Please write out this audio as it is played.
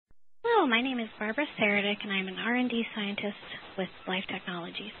Hello, my name is Barbara Saradick, and I'm an R&D scientist with Life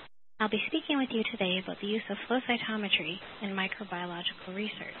Technologies. I'll be speaking with you today about the use of flow cytometry in microbiological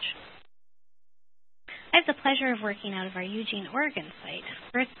research. I have the pleasure of working out of our Eugene, Oregon site,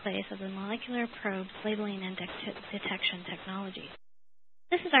 birthplace of the molecular probes labeling and detection technology.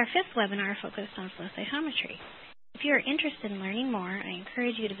 This is our 5th webinar focused on flow cytometry. If you are interested in learning more, I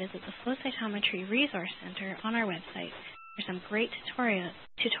encourage you to visit the Flow Cytometry Resource Center on our website for some great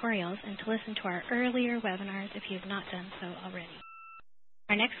tutorials and to listen to our earlier webinars if you have not done so already.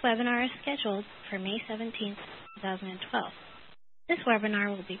 Our next webinar is scheduled for May 17, 2012. This webinar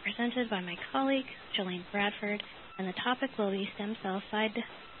will be presented by my colleague, Jolene Bradford, and the topic will be stem cell side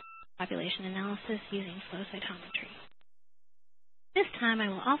population analysis using flow cytometry. This time, I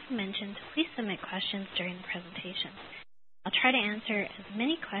will also mention to please submit questions during the presentation. I'll try to answer as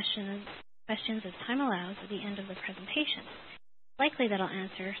many questions as time allows at the end of the presentation. It's likely that I'll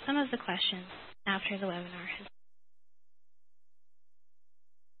answer some of the questions after the webinar has.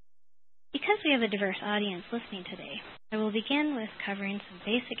 Because we have a diverse audience listening today, I will begin with covering some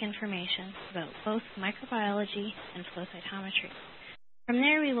basic information about both microbiology and flow cytometry. From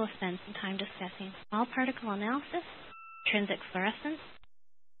there, we will spend some time discussing small particle analysis, intrinsic fluorescence,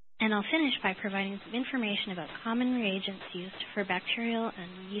 and I'll finish by providing some information about common reagents used for bacterial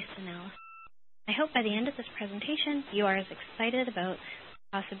and yeast analysis. I hope by the end of this presentation, you are as excited about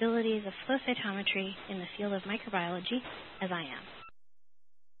the possibilities of flow cytometry in the field of microbiology as I am.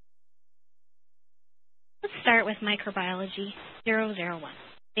 Let's start with Microbiology 001,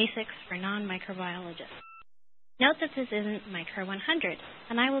 Basics for Non-Microbiologists. Note that this isn't Micro 100,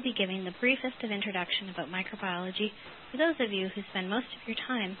 and I will be giving the briefest of introduction about microbiology for those of you who spend most of your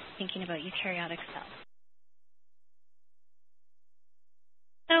time thinking about eukaryotic cells.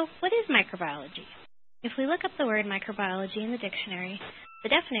 So, what is microbiology? If we look up the word microbiology in the dictionary,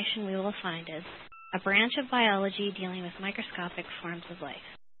 the definition we will find is a branch of biology dealing with microscopic forms of life.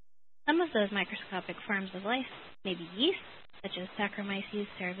 Some of those microscopic forms of life may be yeast, such as Saccharomyces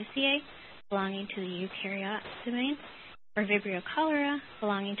cerevisiae, belonging to the eukaryote domain, or Vibrio cholera,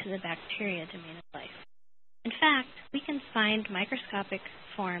 belonging to the bacteria domain of life. In fact, we can find microscopic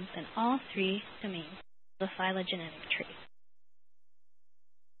forms in all 3 domains of the phylogenetic tree.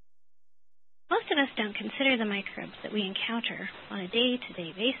 Most of us don't consider the microbes that we encounter on a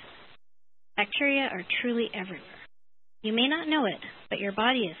day-to-day basis. Bacteria are truly everywhere. You may not know it, but your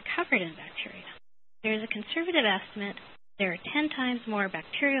body is covered in bacteria. There is a conservative estimate there are 10 times more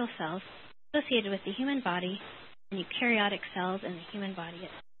bacterial cells associated with the human body than eukaryotic cells in the human body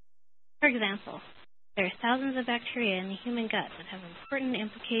itself. For example, there are thousands of bacteria in the human gut that have important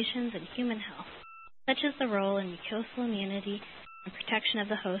implications in human health, such as the role in mucosal immunity and protection of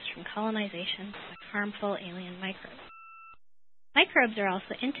the host from colonization by harmful alien microbes. Microbes are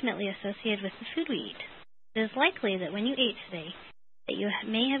also intimately associated with the food we eat. It is likely that when you ate today, that you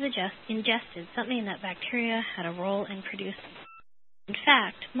may have ingested something that bacteria had a role in producing. In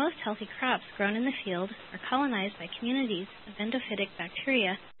fact, most healthy crops grown in the field are colonized by communities of endophytic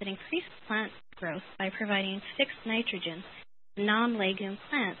bacteria that increase plant growth by providing fixed nitrogen to non-legume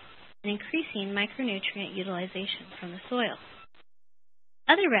plants and increasing micronutrient utilization from the soil.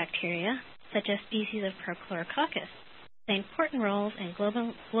 Other bacteria, such as species of Prochlorococcus, play important roles in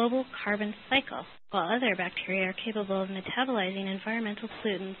global carbon cycle, while other bacteria are capable of metabolizing environmental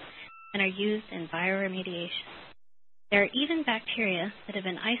pollutants and are used in bioremediation. There are even bacteria that have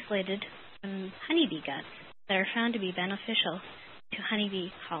been isolated from honeybee guts that are found to be beneficial to honeybee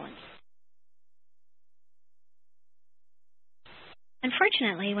colonies.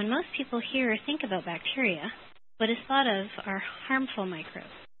 Unfortunately, when most people hear or think about bacteria, what is thought of are harmful microbes.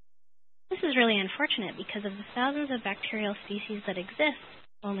 This is really unfortunate because of the thousands of bacterial species that exist,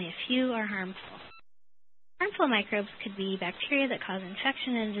 only a few are harmful. Harmful microbes could be bacteria that cause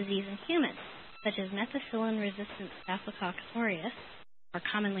infection and disease in humans, such as methicillin-resistant Staphylococcus aureus, or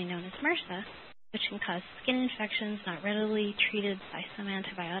commonly known as MRSA, which can cause skin infections not readily treated by some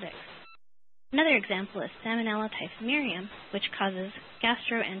antibiotics. Another example is Salmonella typhimurium, which causes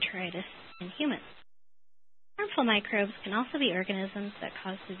gastroenteritis in humans. Harmful microbes can also be organisms that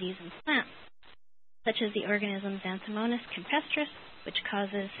cause disease in plants, such as the organism Xanthomonas campestris, which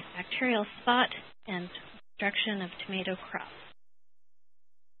causes bacterial spot and destruction of tomato crops.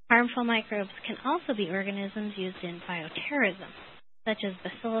 Harmful microbes can also be organisms used in bioterrorism, such as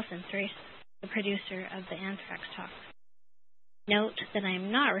Bacillus anthracis, the producer of the anthrax toxin. Note that I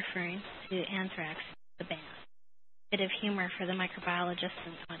am not referring to anthrax, the band. Bit of humor for the microbiologists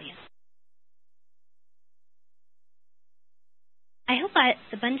in the audience. I hope But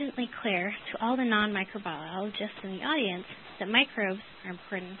it's abundantly clear to all the non-microbiologists in the audience that microbes are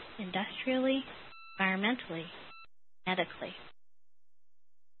important industrially, environmentally, medically.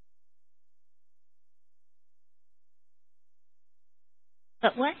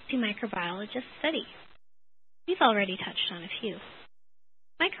 But what do microbiologists study? We've already touched on a few.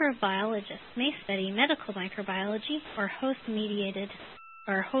 Microbiologists may study medical microbiology or host-mediated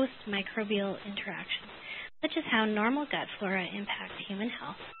or host-microbial interactions, such as how normal gut flora impact human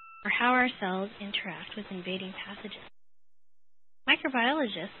health or how our cells interact with invading pathogens.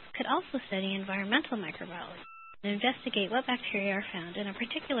 Microbiologists could also study environmental microbiology and investigate what bacteria are found in a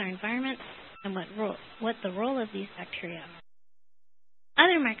particular environment and what the role of these bacteria are.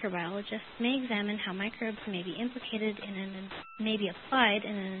 Other microbiologists may examine how microbes may be applied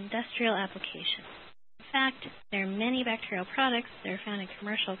in an industrial application. In fact, there are many bacterial products that are found in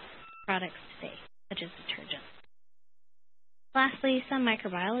commercial products today, such as detergents. Lastly, some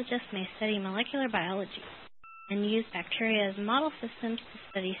microbiologists may study molecular biology and use bacteria as model systems to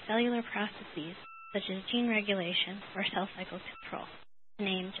study cellular processes such as gene regulation or cell cycle control, to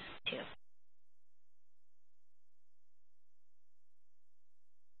name just two.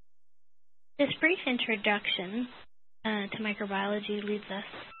 This brief introduction to microbiology leads us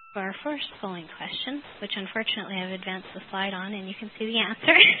to our first polling question, which unfortunately I've advanced the slide on, and you can see the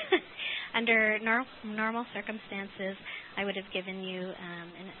answer. Under normal circumstances, I would have given you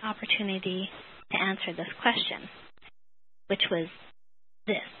an opportunity to answer this question, which was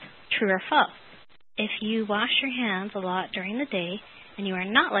this: true or false? If you wash your hands a lot during the day, and you are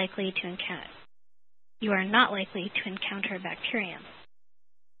not likely to encounter a bacterium.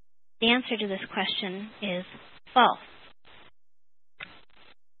 The answer to this question is false.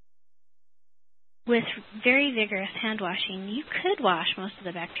 With very vigorous hand washing, you could wash most of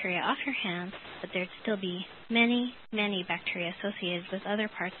the bacteria off your hands, but there'd still be many, many bacteria associated with other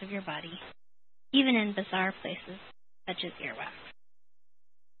parts of your body, even in bizarre places such as earwax.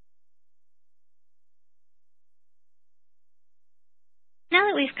 Now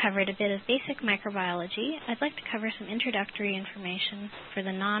that we've covered a bit of basic microbiology, I'd like to cover some introductory information for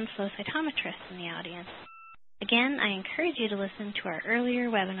the non-flow cytometrists in the audience. Again, I encourage you to listen to our earlier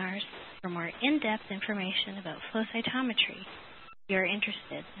webinars for more in-depth information about flow cytometry if you're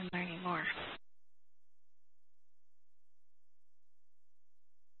interested in learning more.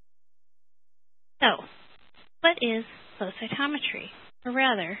 So, what is flow cytometry? Or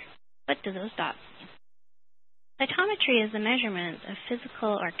rather, what do those dots mean? Cytometry is the measurement of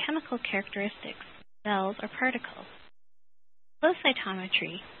physical or chemical characteristics of cells or particles. Flow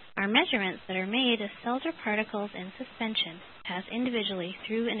cytometry are measurements that are made of cells or particles in suspension passed individually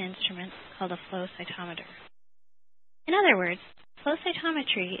through an instrument called a flow cytometer. In other words, flow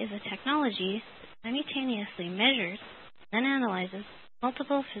cytometry is a technology that simultaneously measures and then analyzes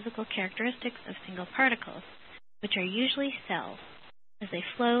multiple physical characteristics of single particles, which are usually cells, as they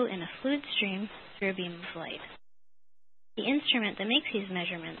flow in a fluid stream through a beam of light. The instrument that makes these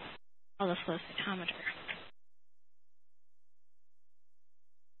measurements is called a flow cytometer.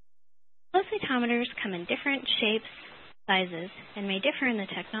 Flow cytometers come in different shapes, sizes, and may differ in the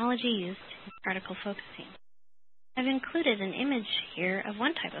technology used in particle focusing. I've included an image here of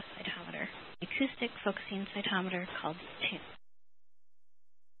one type of cytometer, an acoustic focusing cytometer called the Attune.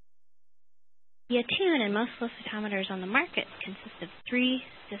 The Attune and most flow cytometers on the market consist of three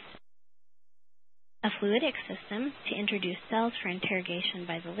systems: a fluidic system to introduce cells for interrogation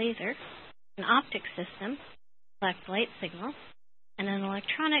by the laser, an optic system to collect light signals, and an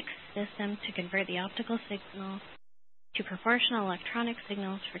electronic system to convert the optical signals to proportional electronic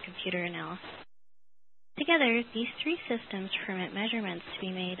signals for computer analysis. Together, these three systems permit measurements to be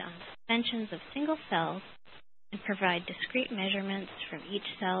made on suspensions of single cells and provide discrete measurements from each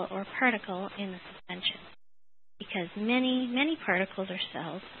cell or particle in the suspension. Because many, many particles or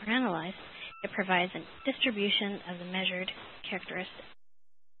cells are analyzed, it provides a distribution of the measured characteristics.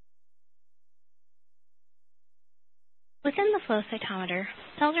 Within the flow cytometer,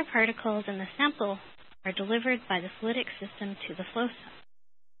 cells or particles in the sample are delivered by the fluidic system to the flow cell.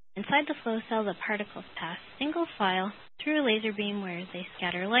 Inside the flow cell, the particles pass single file through a laser beam where they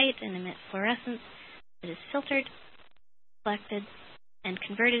scatter light and emit fluorescence that is filtered, collected, and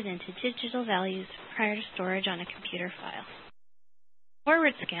converted into digital values prior to storage on a computer file.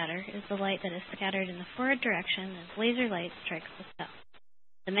 Forward scatter is the light that is scattered in the forward direction as laser light strikes the cell.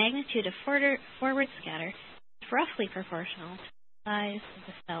 The magnitude of forward scatter is roughly proportional to the size of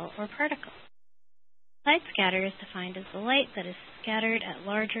the cell or particle. Side scatter is defined as the light that is scattered at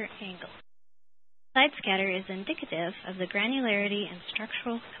larger angles. Side scatter is indicative of the granularity and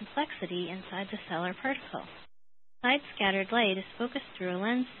structural complexity inside the cell or particle. Side-scattered light is focused through a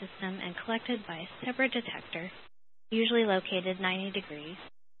lens system and collected by a separate detector, usually located 90 degrees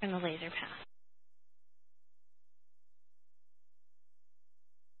from the laser path.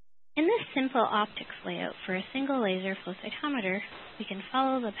 In this simple optics layout for a single laser flow cytometer, we can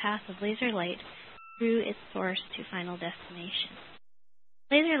follow the path of laser light through its source to final destination.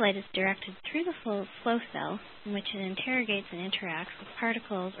 Laser light is directed through the flow cell, in which it interrogates and interacts with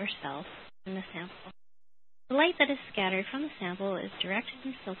particles or cells in the sample. The light that is scattered from the sample is directed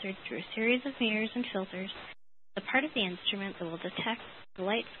and filtered through a series of mirrors and filters, the part of the instrument that will detect the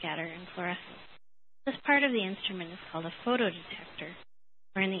light scatter and fluorescence. This part of the instrument is called a photodetector,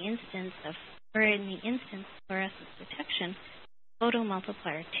 or in the instance of fluorescence detection,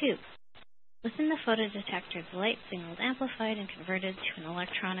 photomultiplier tube. Within the photodetector, the light signal is amplified and converted to an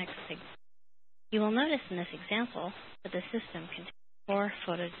electronic signal. You will notice in this example that the system contains 4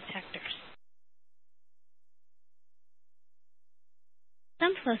 photodetectors.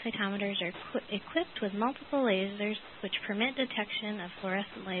 Some flow cytometers are equipped with multiple lasers which permit detection of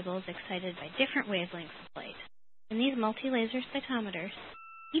fluorescent labels excited by different wavelengths of light. In these multi-laser cytometers,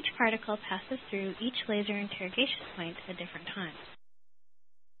 each particle passes through each laser interrogation point at different times.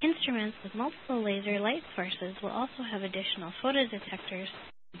 Instruments with multiple laser light sources will also have additional photodetectors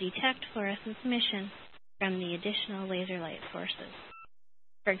to detect fluorescence emission from the additional laser light sources.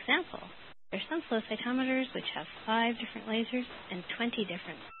 For example, there are some flow cytometers which have 5 different lasers and 20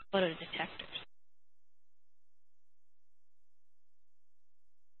 different photodetectors.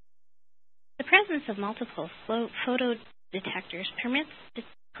 The presence of multiple photodetectors permits the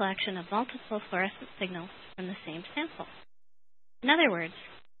collection of multiple fluorescent signals from the same sample. In other words,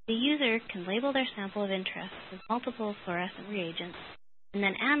 the user can label their sample of interest with multiple fluorescent reagents and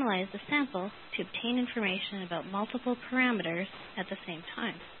then analyze the sample to obtain information about multiple parameters at the same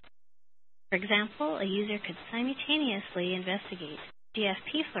time. For example, a user could simultaneously investigate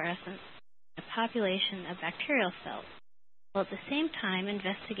GFP fluorescence in a population of bacterial cells, while at the same time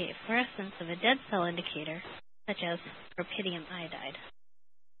investigate fluorescence of a dead cell indicator, such as propydium iodide.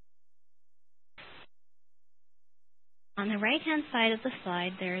 On the right-hand side of the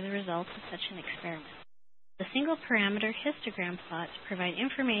slide, there are the results of such an experiment. The single-parameter histogram plots provide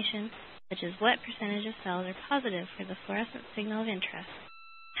information such as what percentage of cells are positive for the fluorescent signal of interest,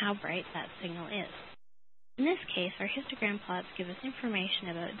 and how bright that signal is. In this case, our histogram plots give us information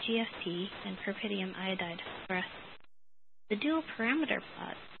about GFP and propydium iodide fluorescence. The dual-parameter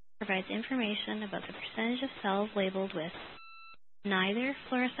plot provides information about the percentage of cells labeled with neither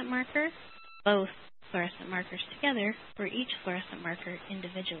fluorescent marker, both fluorescent markers together, or each fluorescent marker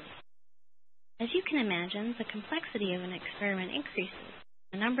individually. As you can imagine, the complexity of an experiment increases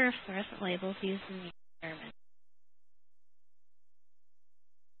the number of fluorescent labels used in the experiment.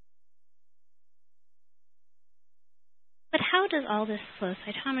 But how does all this flow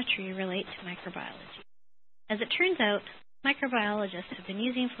cytometry relate to microbiology? As it turns out, microbiologists have been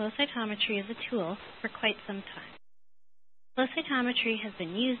using flow cytometry as a tool for quite some time. Flow cytometry has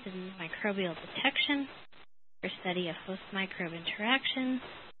been used in microbial detection, for study of host-microbe interaction,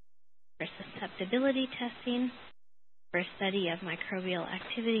 for susceptibility testing, for study of microbial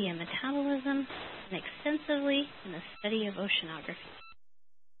activity and metabolism, and extensively in the study of oceanography.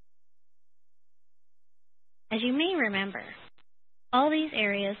 As you may remember, all these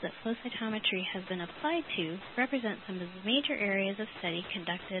areas that flow cytometry has been applied to represent some of the major areas of study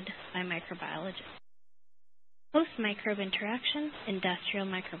conducted by microbiologists: host-microbe interaction, industrial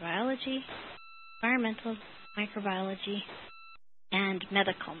microbiology, environmental microbiology, and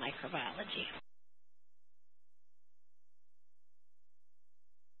medical microbiology.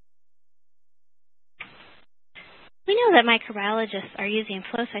 We know that microbiologists are using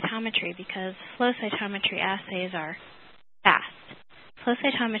flow cytometry because flow cytometry assays are fast. Flow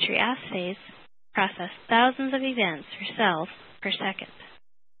cytometry assays process thousands of events or cells per second.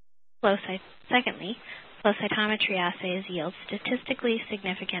 Secondly, flow cytometry assays yield statistically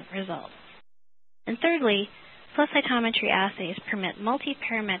significant results. And thirdly, flow cytometry assays permit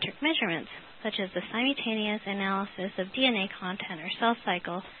multi-parametric measurements, such as the simultaneous analysis of DNA content or cell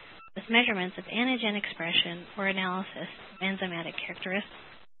cycle with measurements of antigen expression or analysis of enzymatic characteristics.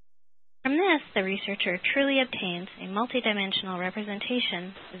 From this, the researcher truly obtains a multidimensional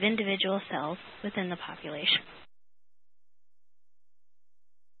representation of individual cells within the population.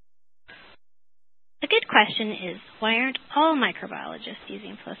 A good question is, why aren't all microbiologists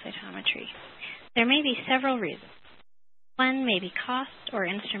using flow cytometry? There may be several reasons. One may be cost or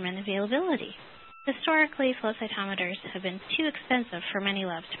instrument availability. Historically, flow cytometers have been too expensive for many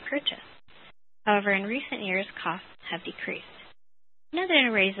labs to purchase. However, in recent years, costs have decreased.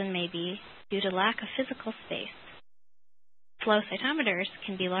 Another reason may be due to lack of physical space. Flow cytometers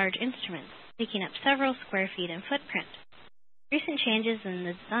can be large instruments, taking up several square feet in footprint. Recent changes in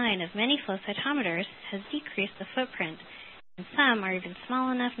the design of many flow cytometers has decreased the footprint, and some are even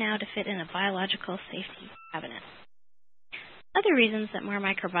small enough now to fit in a biological safety cabinet. Other reasons that more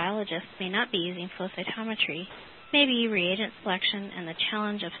microbiologists may not be using flow cytometry may be reagent selection and the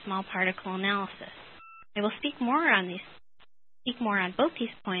challenge of small particle analysis. I will speak more on both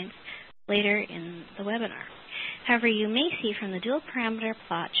these points later in the webinar. However, you may see from the dual parameter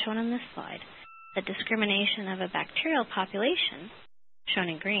plot shown on this slide that discrimination of a bacterial population, shown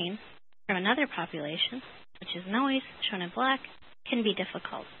in green, from another population, which is noise, shown in black, can be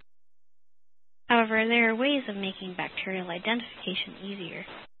difficult. However, there are ways of making bacterial identification easier,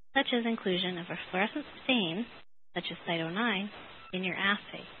 such as inclusion of a fluorescent stain, such as Cyto9, in your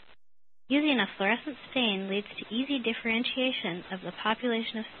assay. Using a fluorescent stain leads to easy differentiation of the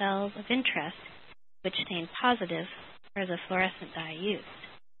population of cells of interest which stain positive for the fluorescent dye used.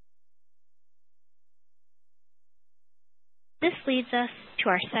 This leads us to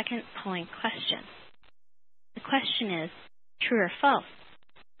our second polling question. The question is, true or false?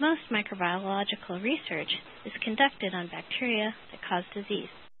 Most microbiological research is conducted on bacteria that cause disease.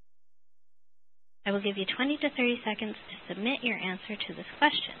 I will give you 20 to 30 seconds to submit your answer to this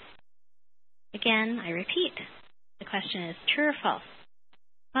question. Again, I repeat, the question is true or false?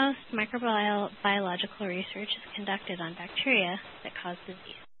 Most microbiological research is conducted on bacteria that cause disease.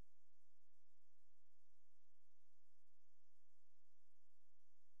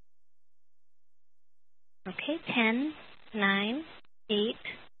 Okay, 10, 9, 8,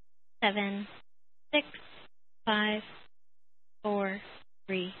 7, 6, 5, 4,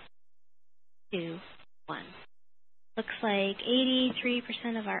 3, 2, 1. Looks like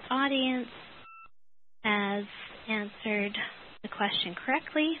 83% of our audience has answered the question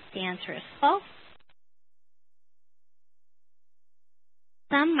correctly. The answer is false.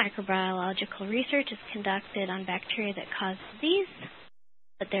 Some microbiological research is conducted on bacteria that cause disease,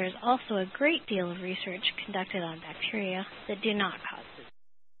 but there is also a great deal of research conducted on bacteria that do not cause disease.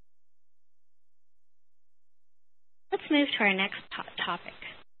 Let's move to our next topic,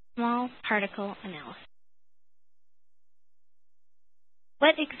 small particle analysis.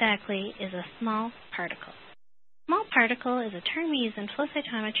 What exactly is a small particle? Small particle is a term used in flow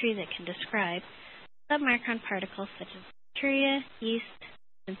cytometry that can describe submicron particles such as bacteria, yeast,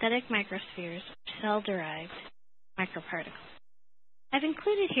 synthetic microspheres, or cell-derived microparticles. I've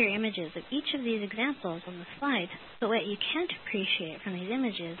included here images of each of these examples on the slide, but what you can't appreciate from these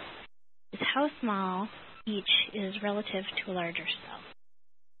images is how small each is relative to a larger cell.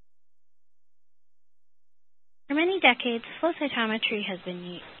 For many decades, flow cytometry has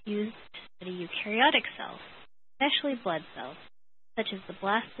been used to study eukaryotic cells, especially blood cells, such as the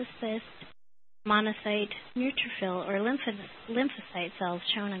blastocyst, monocyte, neutrophil, or lymphocyte cells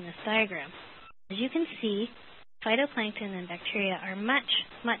shown in this diagram. As you can see, phytoplankton and bacteria are much,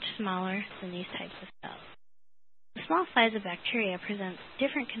 much smaller than these types of cells. The small size of bacteria presents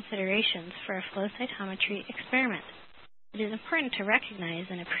different considerations for a flow cytometry experiment. It is important to recognize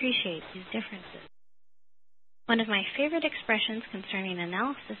and appreciate these differences. One of my favorite expressions concerning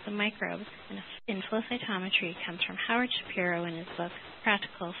analysis of microbes in flow cytometry comes from Howard Shapiro in his book,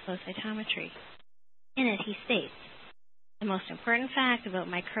 Practical Flow Cytometry. In it, he states, the most important fact about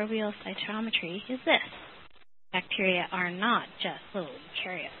microbial cytometry is this: bacteria are not just little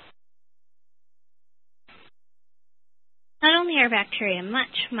eukaryotes. Not only are bacteria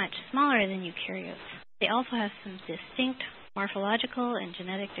much, much smaller than eukaryotes, they also have some distinct morphological and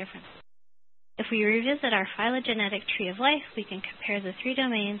genetic differences. If we revisit our phylogenetic tree of life, we can compare the three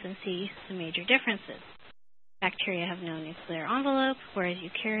domains and see some major differences. Bacteria have no nuclear envelope, whereas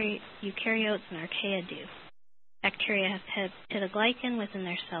eukaryotes and archaea do. Bacteria have peptidoglycan within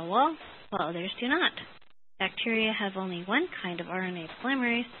their cell wall, while others do not. Bacteria have only one kind of RNA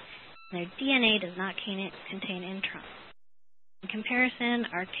polymerase, and their DNA does not contain introns. In comparison,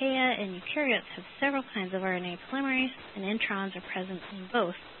 archaea and eukaryotes have several kinds of RNA polymerase, and introns are present in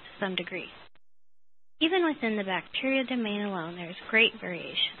both to some degree. Even within the bacteria domain alone, there is great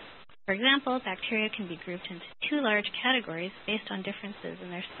variation. For example, bacteria can be grouped into two large categories based on differences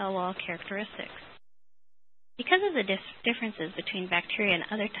in their cell wall characteristics. Because of the differences between bacteria and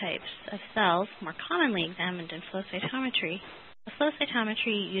other types of cells more commonly examined in flow cytometry, the flow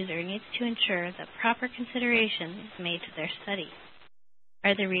cytometry user needs to ensure that proper consideration is made to their study.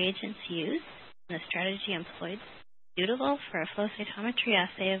 Are the reagents used and the strategy employed suitable for a flow cytometry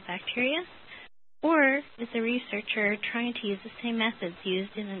assay of bacteria? Or is the researcher trying to use the same methods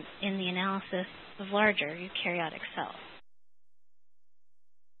used in the analysis of larger eukaryotic cells?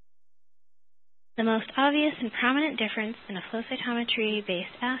 The most obvious and prominent difference in a flow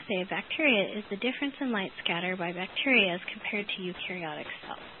cytometry-based assay of bacteria is the difference in light scatter by bacteria as compared to eukaryotic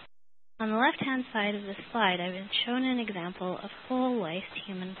cells. On the left-hand side of this slide, I've been shown an example of whole lice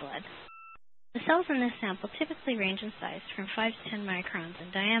human blood. The cells in this sample typically range in size from 5 to 10 microns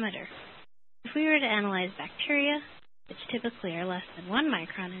in diameter. If we were to analyze bacteria, which typically are less than 1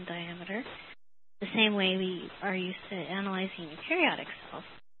 micron in diameter, the same way we are used to analyzing eukaryotic cells,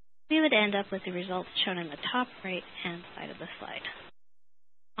 we would end up with the results shown in the top right-hand side of the slide.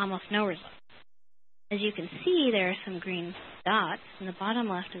 Almost no results. As you can see, there are some green dots in the bottom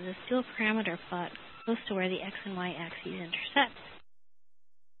left of this dual parameter plot close to where the x and y axes intersect.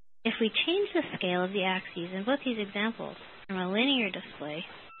 If we change the scale of the axes in both these examples from a linear display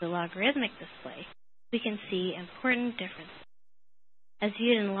to a logarithmic display, we can see important differences. As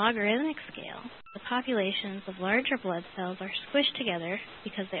viewed in logarithmic scale, the populations of larger blood cells are squished together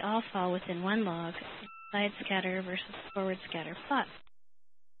because they all fall within 1 log in side scatter versus forward scatter plot.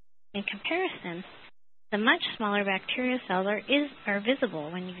 In comparison, the much smaller bacterial cells are visible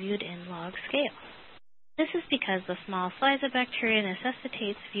when viewed in log scale. This is because the small size of bacteria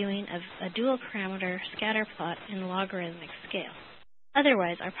necessitates viewing of a dual parameter scatter plot in logarithmic scale.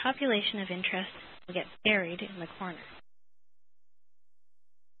 Otherwise, our population of interest will get buried in the corner.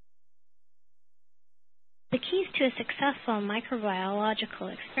 The keys to a successful microbiological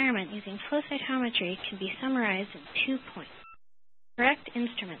experiment using flow cytometry can be summarized in 2 points: correct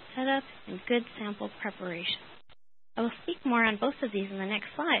instrument setup and good sample preparation. I will speak more on both of these in the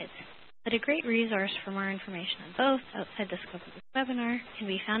next slides, but a great resource for more information on both outside the scope of this webinar can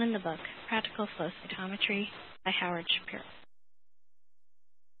be found in the book Practical Flow Cytometry by Howard Shapiro.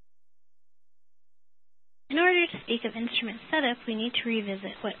 In order to speak of instrument setup, we need to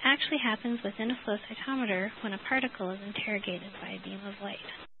revisit what actually happens within a flow cytometer when a particle is interrogated by a beam of light.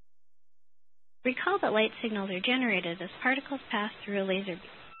 Recall that light signals are generated as particles pass through a laser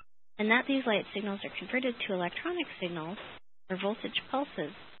beam, and that these light signals are converted to electronic signals, or voltage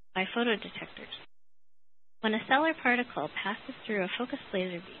pulses, by photodetectors. When a cell or particle passes through a focused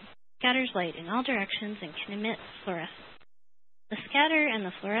laser beam, it scatters light in all directions and can emit fluorescence. The scatter and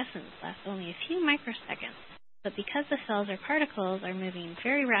the fluorescence last only a few microseconds, but because the cells or particles are moving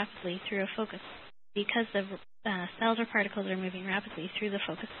very rapidly through a focus, because the cells or particles are moving rapidly through the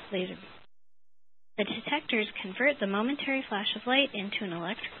focused laser beam, the detectors convert the momentary flash of light into an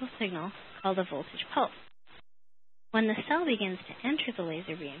electrical signal called a voltage pulse. When the cell begins to enter the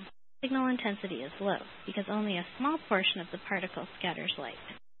laser beam, signal intensity is low because only a small portion of the particle scatters light.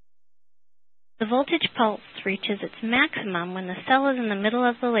 The voltage pulse reaches its maximum when the cell is in the middle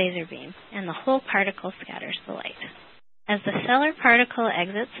of the laser beam and the whole particle scatters the light. As the cell or particle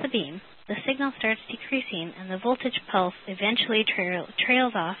exits the beam, the signal starts decreasing and the voltage pulse eventually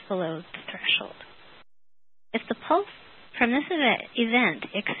trails off below the threshold. If the pulse from this event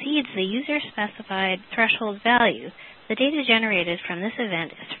exceeds the user-specified threshold value, the data generated from this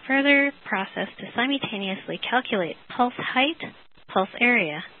event is further processed to simultaneously calculate pulse height, pulse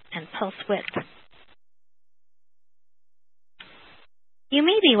area, and pulse width. You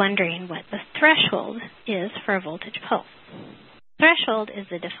may be wondering what the threshold is for a voltage pulse. Threshold is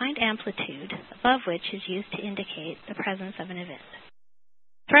the defined amplitude above which is used to indicate the presence of an event.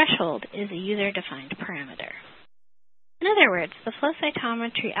 Threshold is a user-defined parameter. In other words, the flow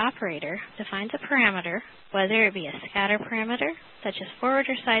cytometry operator defines a parameter, whether it be a scatter parameter, such as forward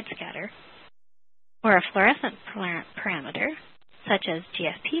or side scatter, or a fluorescent parameter, such as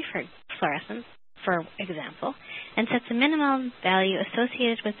GFP for fluorescence, for example, and sets a minimum value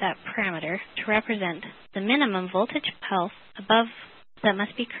associated with that parameter to represent the minimum voltage pulse above that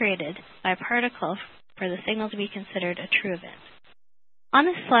must be created by a particle for the signal to be considered a true event. On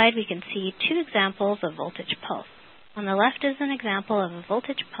this slide, we can see 2 examples of voltage pulse. On the left is an example of a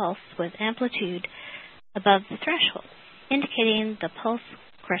voltage pulse with amplitude above the threshold, indicating the pulse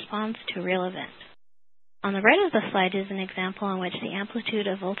corresponds to a real event. On the right of the slide is an example in which the amplitude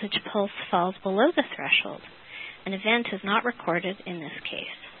of voltage pulse falls below the threshold. An event is not recorded in this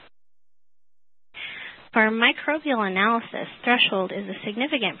case. For microbial analysis, threshold is a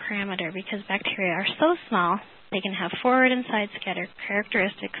significant parameter because bacteria are so small they can have forward and side scatter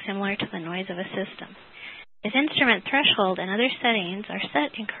characteristics similar to the noise of a system. If instrument threshold and other settings are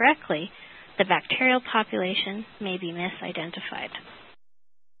set incorrectly, the bacterial population may be misidentified.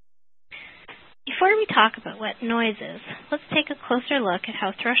 Before we talk about what noise is, let's take a closer look at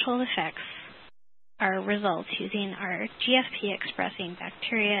how threshold affects our results using our GFP-expressing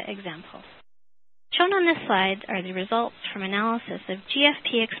bacteria example. Shown on this slide are the results from analysis of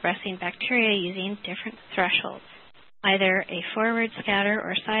GFP-expressing bacteria using different thresholds. either a forward scatter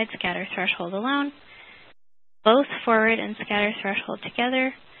or side scatter threshold alone, both forward and scatter threshold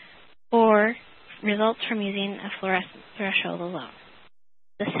together, or results from using a fluorescence threshold alone.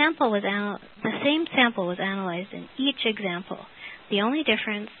 The same sample was analyzed in each example. The only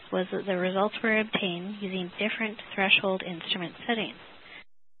difference was that the results were obtained using different threshold instrument settings.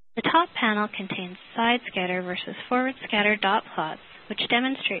 The top panel contains side scatter versus forward scatter dot plots, which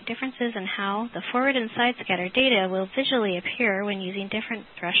demonstrate differences in how the forward and side scatter data will visually appear when using different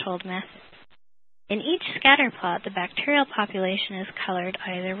threshold methods. In each scatter plot, the bacterial population is colored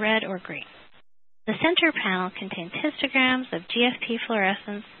either red or green. The center panel contains histograms of GFP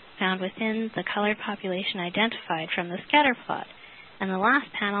fluorescence found within the colored population identified from the scatter plot, and the last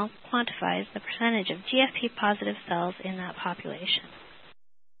panel quantifies the percentage of GFP-positive cells in that population.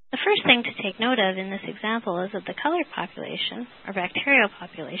 The first thing to take note of in this example is that the colored population, or bacterial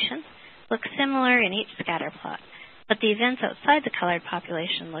population, looks similar in each scatter plot, but the events outside the colored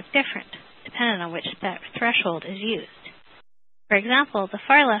population look different, depending on which threshold is used. For example, the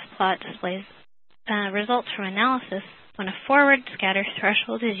far left plot displays results from analysis when a forward scatter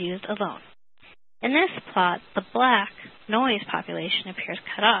threshold is used alone. In this plot, the black noise population appears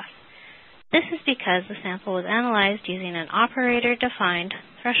cut off. This is because the sample was analyzed using an operator-defined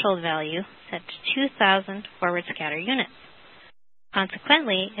threshold value set to 2,000 forward scatter units.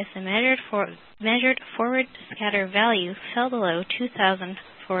 Consequently, if the measured forward scatter value fell below 2,000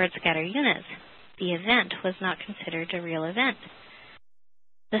 forward scatter units, the event was not considered a real event.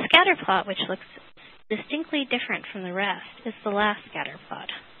 The scatter plot, which looks distinctly different from the rest, is the last scatter plot,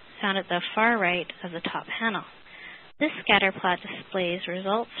 found at the far right of the top panel. This scatter plot displays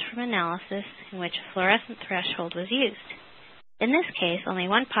results from analysis in which a fluorescent threshold was used. In this case, only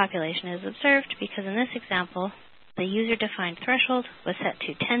one population is observed because in this example, the user-defined threshold was set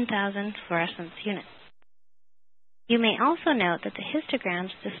to 10,000 fluorescence units. You may also note that the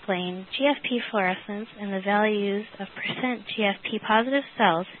histograms displaying GFP fluorescence and the values of percent GFP positive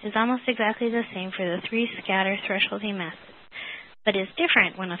cells is almost exactly the same for the three scatter thresholding methods, but is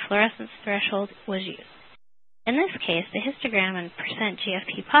different when a fluorescence threshold was used. In this case, the histogram and percent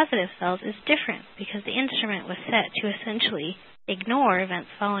GFP positive cells is different because the instrument was set to essentially ignore events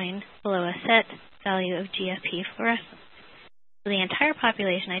falling below a set value of GFP fluorescence. So the entire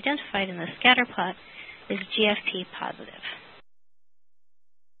population identified in the scatter plot is GFP positive.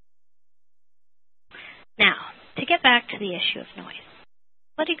 Now, to get back to the issue of noise,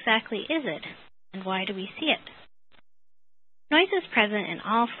 what exactly is it and why do we see it? Noise is present in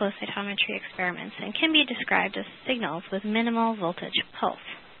all flow cytometry experiments and can be described as signals with minimal voltage pulse.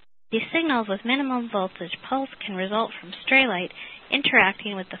 These signals with minimal voltage pulse can result from stray light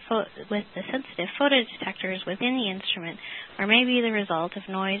interacting with the sensitive photodetectors within the instrument, or may be the result of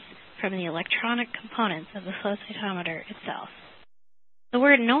noise from the electronic components of the flow cytometer itself. The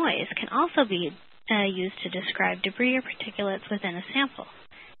word noise can also be used to describe debris or particulates within a sample.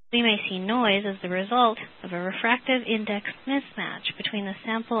 We may see noise as the result of a refractive index mismatch between the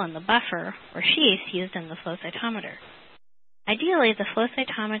sample and the buffer or sheath used in the flow cytometer. Ideally, the flow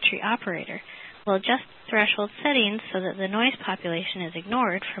cytometry operator will adjust threshold settings so that the noise population is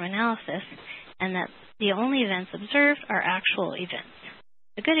ignored from analysis and that the only events observed are actual events.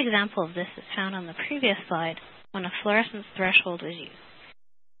 A good example of this is found on the previous slide when a fluorescence threshold was used.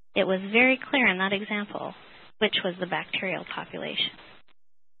 It was very clear in that example which was the bacterial population.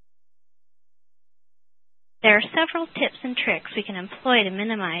 There are several tips and tricks we can employ to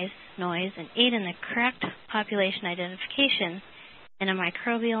minimize noise and aid in the correct population identification in a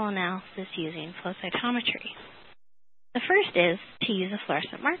microbial analysis using flow cytometry. The first is to use a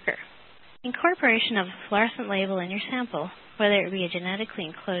fluorescent marker. Incorporation of a fluorescent label in your sample, whether it be a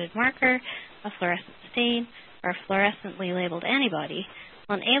genetically encoded marker, a fluorescent stain, or a fluorescently labeled antibody,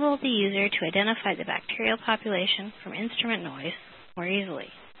 will enable the user to identify the bacterial population from instrument noise more easily.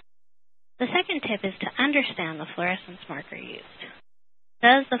 The second tip is to understand the fluorescence marker used.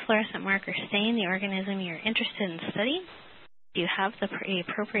 Does the fluorescent marker stain the organism you're interested in studying? Do you have the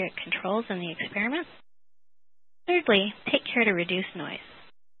appropriate controls in the experiment? Thirdly, take care to reduce noise.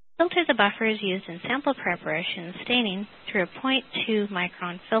 Filter the buffers used in sample preparation and staining through a 0.2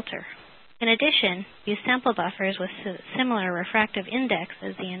 micron filter. In addition, use sample buffers with similar refractive index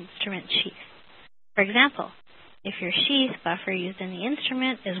as the instrument sheath. For example, if your sheath buffer used in the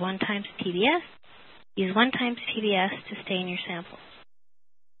instrument is 1 times PBS, use 1 times PBS to stain your samples.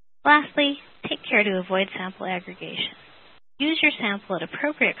 Lastly, take care to avoid sample aggregation. Use your sample at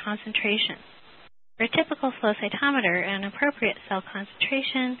appropriate concentration. For a typical flow cytometer, an appropriate cell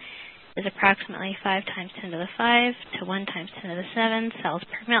concentration is approximately 5 times 10 to the 5 to 1 times 10 to the 7 cells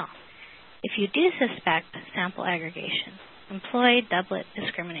per mil. If you do suspect sample aggregation, employ doublet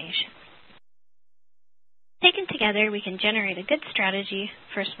discrimination. Taken together, we can generate a good strategy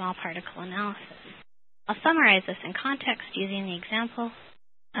for small particle analysis. I'll summarize this in context using the example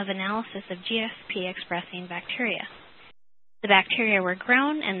of analysis of GFP-expressing bacteria. The bacteria were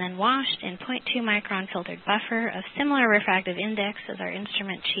grown and then washed in 0.2 micron filtered buffer of similar refractive index as our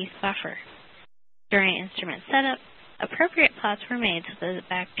instrument sheath buffer. During instrument setup, appropriate plots were made so that the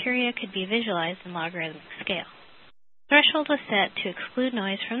bacteria could be visualized in logarithmic scale. Threshold was set to exclude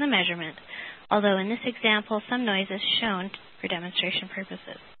noise from the measurement, although in this example some noise is shown for demonstration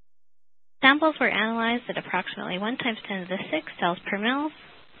purposes. Samples were analyzed at approximately 1 × 10⁶ cells per mil,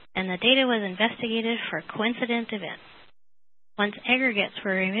 and the data was investigated for coincident events. Once aggregates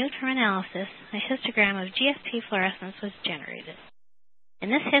were removed from analysis, a histogram of GFP fluorescence was generated. In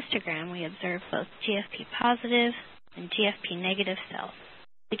this histogram, we observed both GFP positive and GFP negative cells.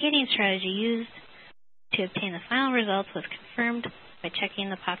 The gating strategy used to obtain the final results was confirmed by checking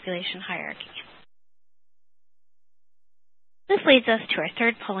the population hierarchy. This leads us to our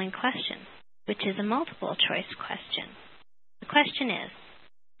third polling question, which is a multiple choice question. The question is,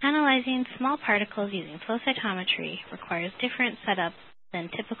 analyzing small particles using flow cytometry requires different setup than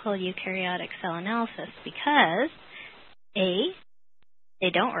typical eukaryotic cell analysis because A, they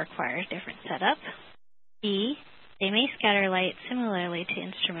don't require different setup, B, they may scatter light similarly to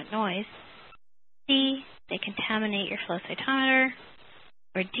instrument noise, C, they contaminate your flow cytometer,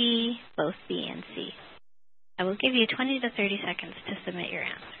 or D, both B and C. I will give you 20 to 30 seconds to submit your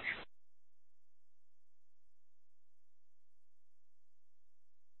answer.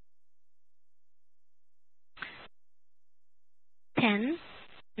 10,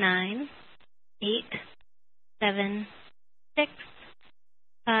 9, 8, 7, 6,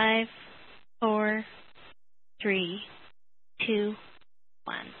 5, 4, 3, 2,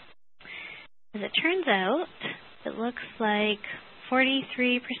 1. As it turns out, it looks like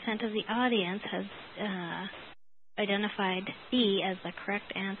 43% of the audience has identified B as the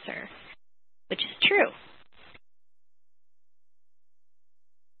correct answer, which is true.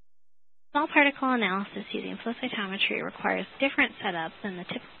 Small particle analysis using flow cytometry requires different setup than the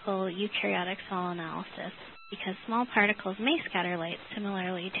typical eukaryotic cell analysis because small particles may scatter light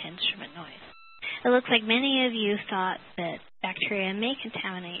similarly to instrument noise. It looks like many of you thought that bacteria may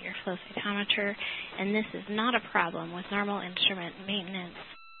contaminate your flow cytometer, and this is not a problem with normal instrument maintenance.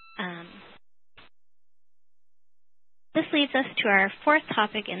 This leads us to our fourth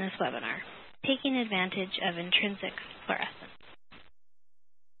topic in this webinar, taking advantage of intrinsic fluorescence.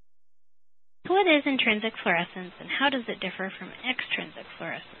 So what is intrinsic fluorescence and how does it differ from extrinsic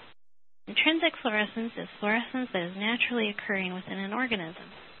fluorescence? Intrinsic fluorescence is fluorescence that is naturally occurring within an organism.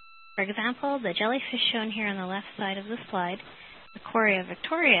 For example, the jellyfish shown here on the left side of the slide, the Coria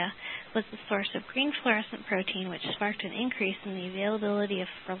victoria, was the source of green fluorescent protein which sparked an increase in the availability of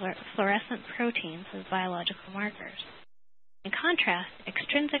fluorescent proteins as biological markers. In contrast,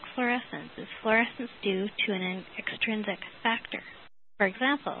 extrinsic fluorescence is fluorescence due to an extrinsic factor. For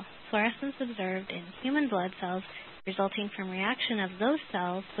example, fluorescence observed in human blood cells resulting from reaction of those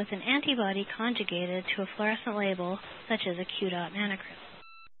cells with an antibody conjugated to a fluorescent label such as a Q-dot nanocrystal.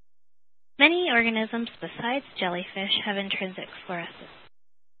 Many organisms besides jellyfish have intrinsic fluorescence.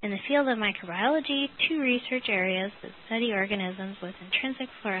 In the field of microbiology, 2 research areas that study organisms with intrinsic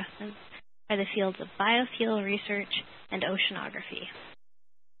fluorescence are the fields of biofuel research and oceanography.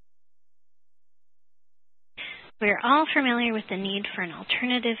 We are all familiar with the need for an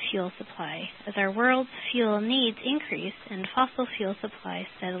alternative fuel supply as our world's fuel needs increase and fossil fuel supply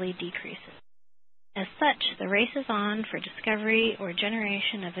steadily decreases. As such, the race is on for discovery or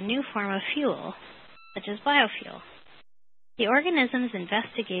generation of a new form of fuel, such as biofuel. The organisms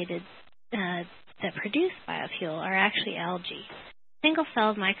investigated that produce biofuel are actually algae,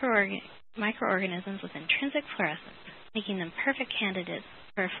 single-celled microorganisms with intrinsic fluorescence, making them perfect candidates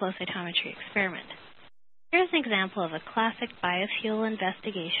for a flow cytometry experiment. Here is an example of a classic biofuel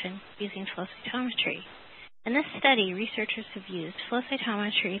investigation using flow cytometry. In this study, researchers have used flow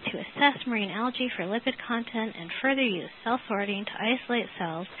cytometry to assess marine algae for lipid content and further use cell sorting to isolate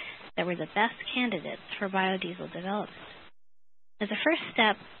cells that were the best candidates for biodiesel development. As a first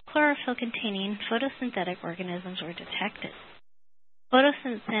step, chlorophyll-containing photosynthetic organisms were detected.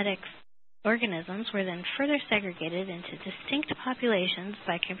 Photosynthetic organisms were then further segregated into distinct populations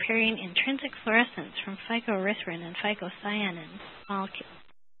by comparing intrinsic fluorescence from phycoerythrin and phycocyanin molecules.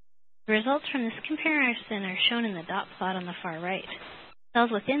 The results from this comparison are shown in the dot plot on the far right.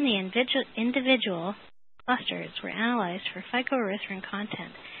 Cells within the individual clusters were analyzed for phycoerythrin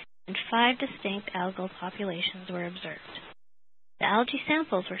content, and 5 distinct algal populations were observed. The algae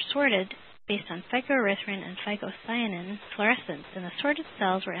samples were sorted based on phycoerythrin and phycocyanin fluorescence, and the sorted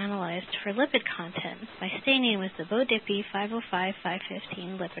cells were analyzed for lipid content by staining with the Bo-Dippy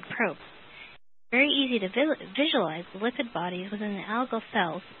 505-515 lipid probe. Very easy to visualize the lipid bodies within the algal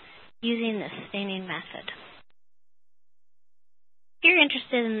cells using this staining method. If you're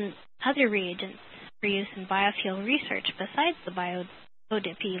interested in other reagents for use in biofield research besides the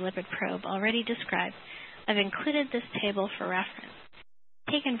Bo-Dippy lipid probe already described, I've included this table for reference,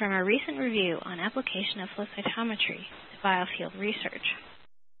 taken from a recent review on application of flow cytometry to biofield research.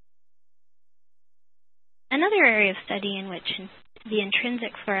 Another area of study in which the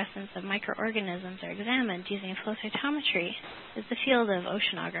intrinsic fluorescence of microorganisms are examined using flow cytometry is the field of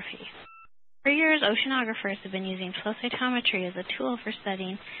oceanography. For years, oceanographers have been using flow cytometry as a tool for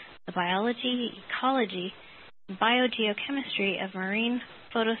studying the biology, ecology, and biogeochemistry of marine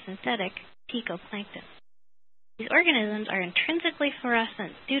photosynthetic picoplankton. These organisms are intrinsically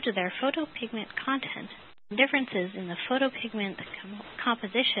fluorescent due to their photopigment content, and differences in the photopigment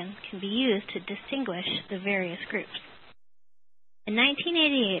composition can be used to distinguish the various groups. In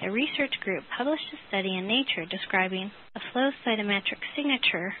 1988, a research group published a study in Nature describing a flow cytometric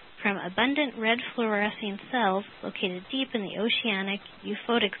signature from abundant red fluorescing cells located deep in the oceanic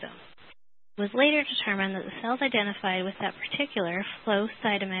euphotic zone. It was later determined that the cells identified with that particular flow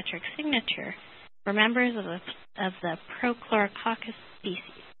cytometric signature were members of the Prochlorococcus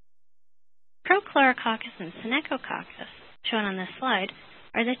species. Prochlorococcus and Synechococcus, shown on this slide,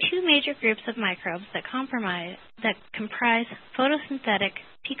 are the two major groups of microbes that comprise photosynthetic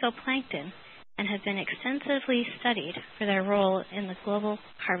picoplankton and have been extensively studied for their role in the global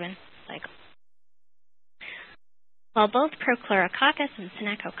carbon cycle. While both Prochlorococcus and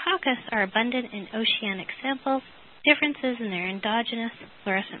Synechococcus are abundant in oceanic samples, differences in their endogenous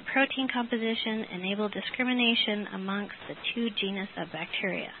fluorescent protein composition enable discrimination amongst the two genus of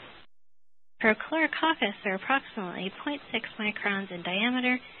bacteria. Prochlorococcus are approximately 0.6 microns in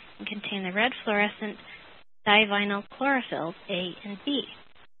diameter and contain the red fluorescent divinyl chlorophylls A and B.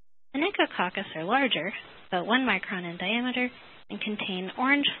 Synechococcus are larger, about 1 micron in diameter, and contain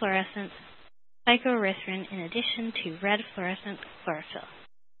orange fluorescent phycoerythrin in addition to red fluorescent chlorophyll.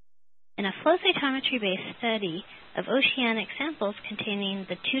 In a flow cytometry-based study of oceanic samples containing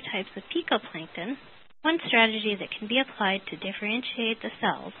the two types of picoplankton, one strategy that can be applied to differentiate the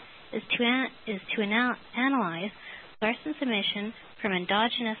cells is to analyze fluorescence emission from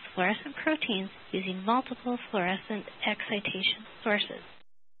endogenous fluorescent proteins using multiple fluorescent excitation sources.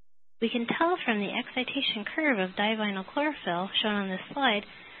 We can tell from the excitation curve of divinyl chlorophyll shown on this slide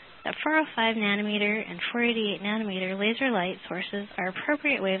that 405 nanometer and 488 nanometer laser light sources are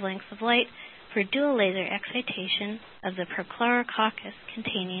appropriate wavelengths of light for dual laser excitation of the Prochlorococcus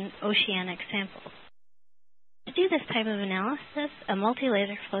containing oceanic samples. To do this type of analysis, a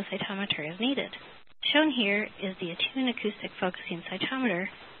multi-laser flow cytometer is needed. Shown here is the Attune acoustic focusing cytometer,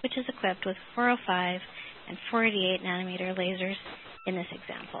 which is equipped with 405 and 488 nanometer lasers in this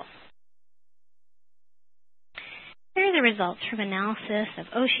example. Here are the results from analysis of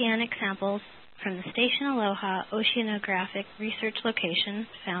oceanic samples from the Station Aloha Oceanographic Research Location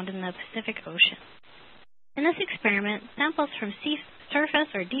found in the Pacific Ocean. In this experiment, samples from surface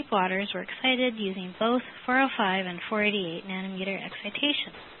or deep waters were excited using both 405 and 488 nanometer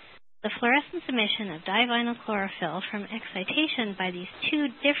excitation. The fluorescence emission of divinyl chlorophyll from excitation by these two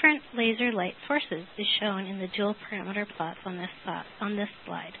different laser light sources is shown in the dual parameter plots on this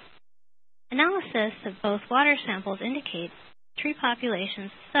slide. Analysis of both water samples indicates three populations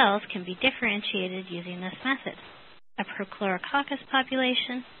of cells can be differentiated using this method: a Prochlorococcus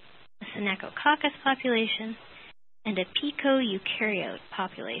population, a Synechococcus population, and a pico-eukaryote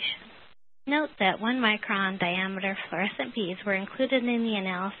population. Note that 1 micron diameter fluorescent beads were included in the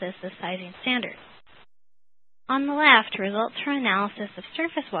analysis as sizing standards. On the left, results from analysis of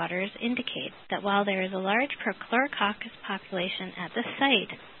surface waters indicate that while there is a large Prochlorococcus population at the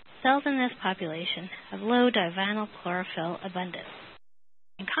site, cells in this population have low divinyl chlorophyll abundance.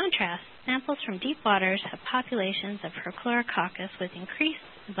 In contrast, samples from deep waters have populations of Prochlorococcus with increased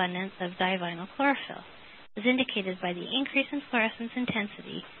abundance of divinyl chlorophyll, as indicated by the increase in fluorescence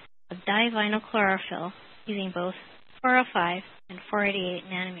intensity of divinyl chlorophyll using both 405 and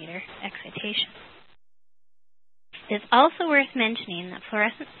 488 nanometer excitation. It is also worth mentioning that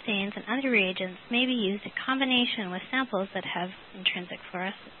fluorescent stains and other reagents may be used in combination with samples that have intrinsic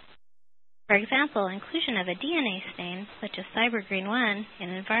fluorescence. For example, inclusion of a DNA stain, such as cybergreen-1, in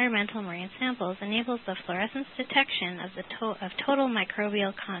environmental marine samples enables the fluorescence detection of total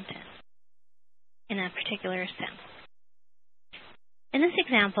microbial content in a particular sample. In this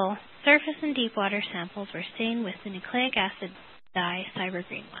example, surface and deep water samples were stained with the nucleic acid dye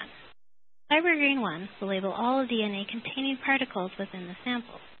cybergreen 1. Cybergreen 1 will label all DNA-containing particles within the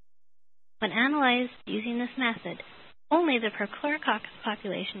sample. When analyzed using this method, only the Prochlorococcus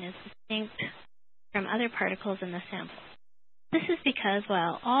population is distinct from other particles in the sample. This is because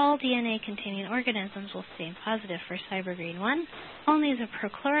while all DNA-containing organisms will stain positive for cybergreen 1, only the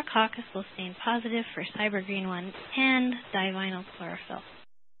Prochlorococcus will stain positive for cybergreen 1 and divinyl chlorophyll.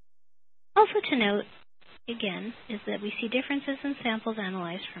 Also to note, again, is that we see differences in samples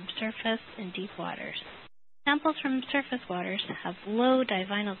analyzed from surface and deep waters. Samples from surface waters have low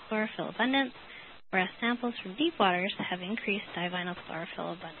divinyl chlorophyll abundance, whereas samples from deep waters have increased divinyl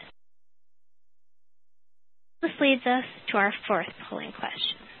chlorophyll abundance. This leads us to our fourth polling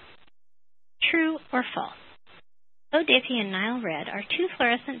question. True or false? Bodepi and Nile red are two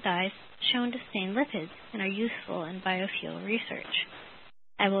fluorescent dyes shown to stain lipids and are useful in biofuel research.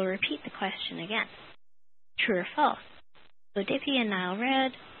 I will repeat the question again. True or false? Bodepi and Nile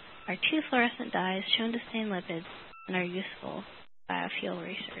red are two fluorescent dyes shown to stain lipids and are useful in biofuel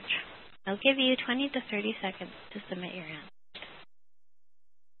research. I'll give you 20 to 30 seconds to submit your answer.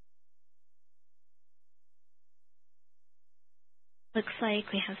 Looks like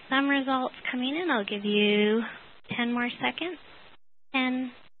we have some results coming in. I'll give you 10 more seconds.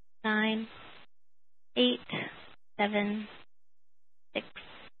 10, 9, 8, 7, 6,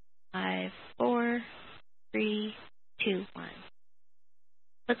 5, 4, 3, 2, 1.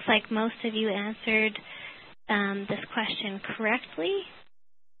 Looks like most of you answered this question correctly.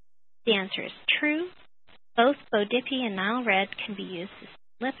 The answer is true. Both Bodepi and Nile red can be used as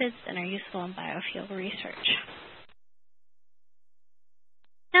lipids and are useful in biofuel research.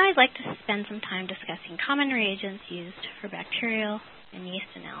 Now I'd like to spend some time discussing common reagents used for bacterial and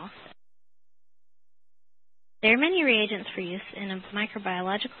yeast analysis. There are many reagents for use in a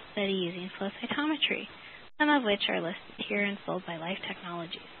microbiological study using flow cytometry, some of which are listed here and sold by Life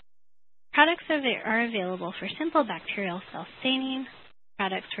Technologies. Products are available for simple bacterial cell staining,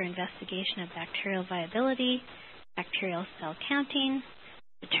 products for investigation of bacterial viability, bacterial cell counting,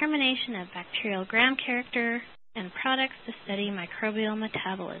 determination of bacterial gram character, and products to study microbial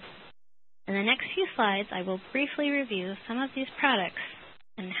metabolism. In the next few slides, I will briefly review some of these products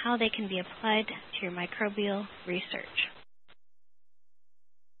and how they can be applied to your microbial research.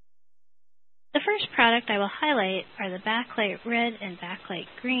 The first product I will highlight are the backlight red and backlight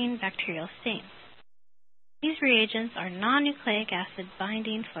green bacterial stains. These reagents are non-nucleic acid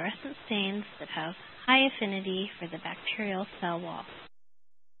binding fluorescent stains that have high affinity for the bacterial cell wall.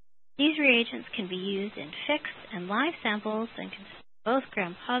 These reagents can be used in fixed and live samples and consist of both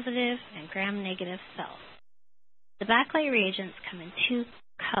gram-positive and gram-negative cells. The backlight reagents come in two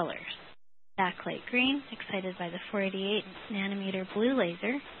colors. Backlight green, excited by the 488 nanometer blue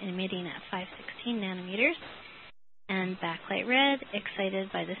laser, emitting at 516 nanometers, and backlight red, excited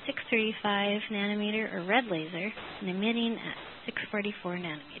by the 635 nanometer or red laser, and emitting at 644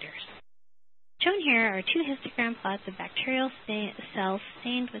 nanometers. Shown here are two histogram plots of bacterial cells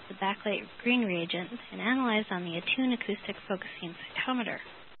stained with the backlight green reagent and analyzed on the Attune acoustic focusing cytometer.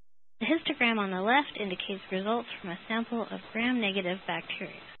 The histogram on the left indicates results from a sample of gram-negative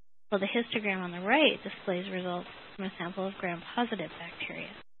bacteria, while the histogram on the right displays results from a sample of gram-positive bacteria.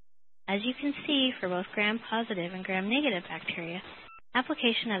 As you can see, for both gram-positive and gram-negative bacteria,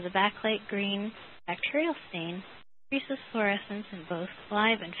 application of the backlight green bacterial stain increases fluorescence in both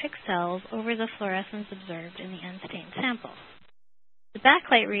live and fixed cells over the fluorescence observed in the unstained sample. The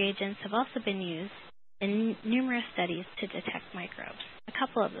backlight reagents have also been used in numerous studies to detect microbes. A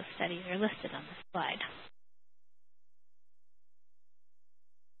couple of the studies are listed on this slide.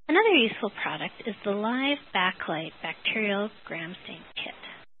 Another useful product is the live backlight bacterial gram stain kit.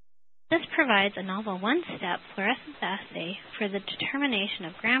 This provides a novel one-step fluorescence assay for the determination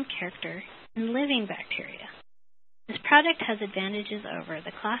of gram character in living bacteria. This product has advantages over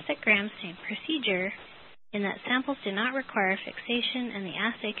the classic gram stain procedure in that samples do not require fixation and the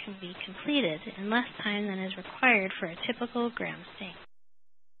assay can be completed in less time than is required for a typical gram stain.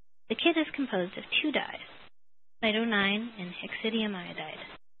 The kit is composed of two dyes, Cyto9 and Hexidium iodide.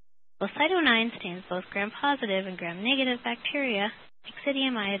 While Cyto9 stains both gram-positive and gram-negative bacteria,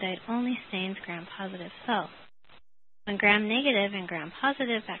 Hexidium iodide only stains gram-positive cells. When gram-negative and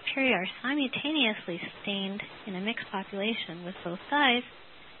gram-positive bacteria are simultaneously stained in a mixed population with both dyes,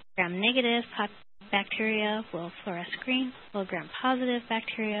 gram-negative bacteria will fluoresce green, while gram-positive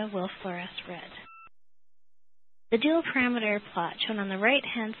bacteria will fluoresce red. The dual parameter plot shown on the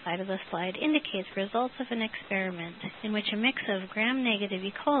right-hand side of the slide indicates results of an experiment in which a mix of gram-negative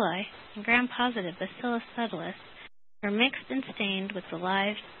E. coli and gram-positive Bacillus subtilis are mixed and stained with the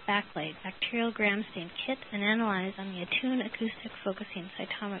live backlight bacterial gram-stained kit and analyzed on the Attune acoustic focusing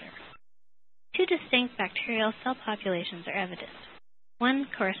cytometer. Two distinct bacterial cell populations are evident, one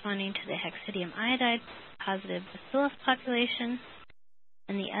corresponding to the hexidium iodide positive bacillus population,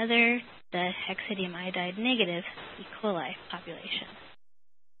 and the other the hexidium iodide negative E. coli population.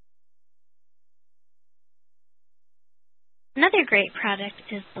 Another great product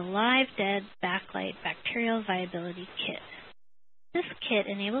is the Live Dead Backlight Bacterial Viability Kit. This kit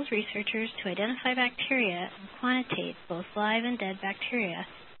enables researchers to identify bacteria and quantitate both live and dead bacteria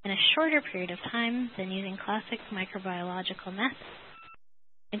in a shorter period of time than using classic microbiological methods.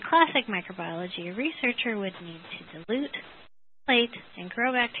 In classic microbiology, a researcher would need to dilute, plate, and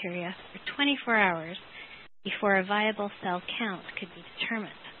grow bacteria for 24 hours before a viable cell count could be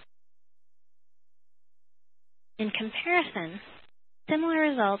determined. In comparison, similar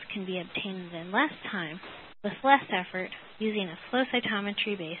results can be obtained in less time with less effort using a flow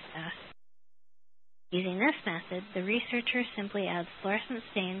cytometry-based assay. Using this method, the researcher simply adds fluorescent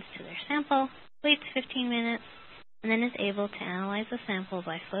stains to their sample, waits 15 minutes, and then is able to analyze the sample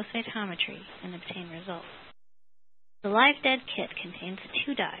by flow cytometry and obtain results. The Live Dead kit contains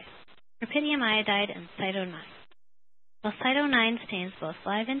two dyes, rubidium iodide and cyto9. While cyto9 stains both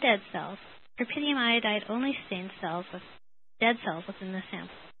live and dead cells, rubidium iodide only stains dead cells within the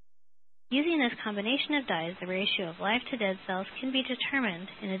sample. Using this combination of dyes, the ratio of live to dead cells can be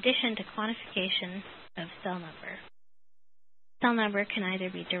determined in addition to quantification of cell number. Cell number can either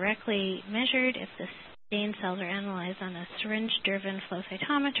be directly measured if the stained cells are analyzed on a syringe-driven flow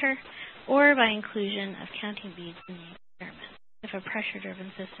cytometer or by inclusion of counting beads in the experiment if a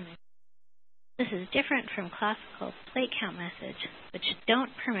pressure-driven system is. This is different from classical plate count methods, which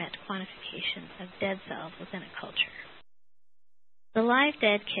don't permit quantification of dead cells within a culture. The Live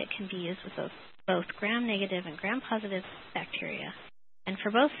Dead kit can be used with both gram-negative and gram-positive bacteria, and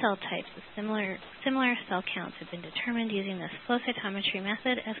for both cell types, similar cell counts have been determined using this flow cytometry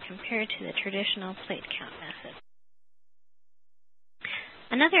method as compared to the traditional plate count method.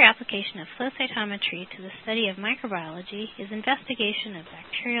 Another application of flow cytometry to the study of microbiology is investigation of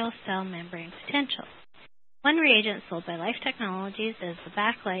bacterial cell membrane potential. One reagent sold by Life Technologies is the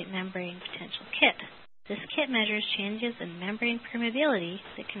Backlight Membrane Potential Kit. This kit measures changes in membrane permeability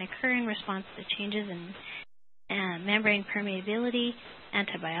that can occur in response to changes in membrane permeability,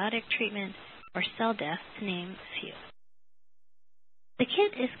 antibiotic treatment, or cell death, to name a few. The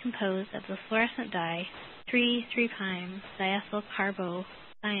kit is composed of the fluorescent dye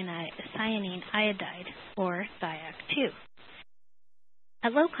 3,3-diethylcarbocyanine iodide, or DIAC2.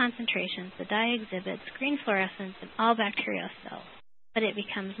 At low concentrations, the dye exhibits green fluorescence in all bacterial cells, but it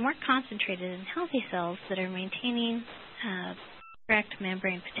becomes more concentrated in healthy cells that are maintaining correct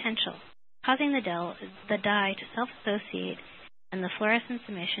membrane potential, causing the dye to self-associate and the fluorescence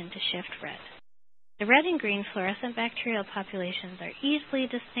emission to shift red. The red and green fluorescent bacterial populations are easily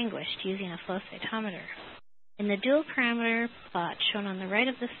distinguished using a flow cytometer. In the dual parameter plot shown on the right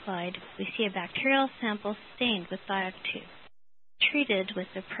of this slide, we see a bacterial sample stained with DIAC2, treated with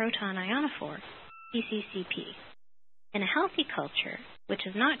the proton ionophore, CCCP. In a healthy culture, which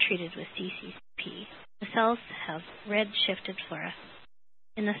is not treated with CCCP, the cells have red shifted fluorescence.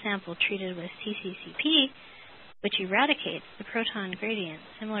 In the sample treated with CCCP, which eradicates the proton gradient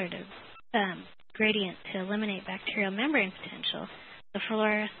similar to gradient to eliminate bacterial membrane potential, the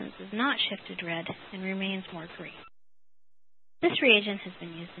fluorescence is not shifted red and remains more green. This reagent has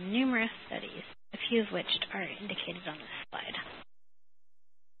been used in numerous studies, a few of which are indicated on this slide.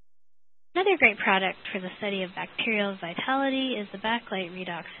 Another great product for the study of bacterial vitality is the Backlight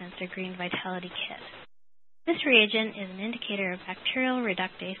Redox Sensor Green Vitality Kit. This reagent is an indicator of bacterial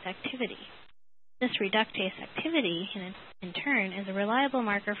reductase activity. This reductase activity, in turn, is a reliable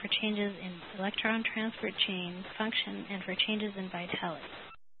marker for changes in electron transport chain function and for changes in vitality.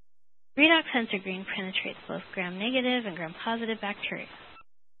 Redox sensor green penetrates both gram-negative and gram-positive bacteria.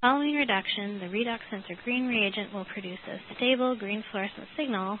 Following reduction, the redox sensor green reagent will produce a stable green fluorescent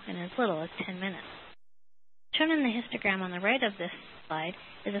signal in as little as 10 minutes. Shown in the histogram on the right of this slide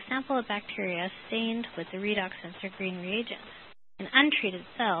is a sample of bacteria stained with the redox sensor green reagent. In untreated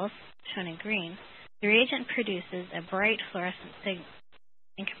cells, shown in green, the reagent produces a bright fluorescent signal.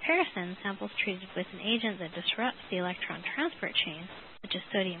 In comparison, samples treated with an agent that disrupts the electron transport chain, such as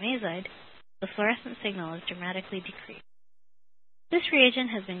sodium azide, the fluorescent signal is dramatically decreased. This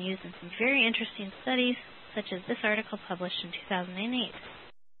reagent has been used in some very interesting studies, such as this article published in 2008.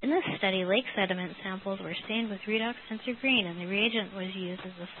 In this study, lake sediment samples were stained with redox sensor green, and the reagent was used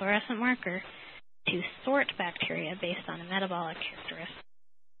as a fluorescent marker to sort bacteria based on a metabolic characteristic.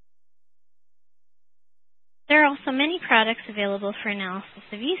 There are also many products available for analysis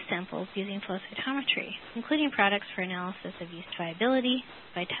of yeast samples using flow cytometry, including products for analysis of yeast viability,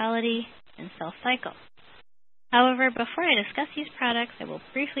 vitality, and cell cycle. However, before I discuss these products, I will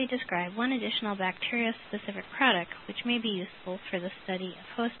briefly describe one additional bacteria-specific product which may be useful for the study of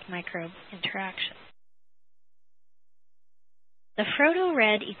host-microbe interactions. The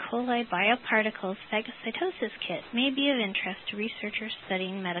Frodo-Red E. coli bioparticles phagocytosis kit may be of interest to researchers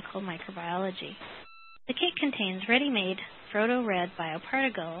studying medical microbiology. The kit contains ready-made Frodo-Red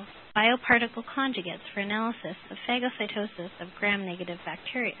bioparticle conjugates for analysis of phagocytosis of gram-negative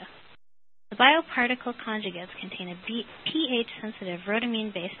bacteria. The bioparticle conjugates contain a pH-sensitive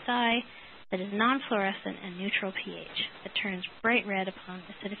rhodamine-based dye that is non-fluorescent and neutral pH that turns bright red upon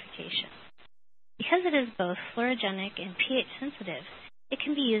acidification. Because it is both fluorogenic and pH-sensitive, it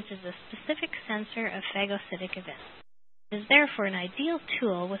can be used as a specific sensor of phagocytic events. It is therefore an ideal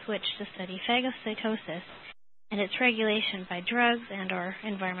tool with which to study phagocytosis and its regulation by drugs and/or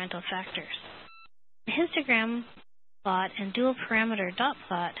environmental factors. The histogram plot and dual parameter dot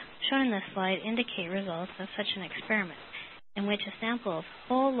plot shown in this slide indicate results of such an experiment, in which a sample of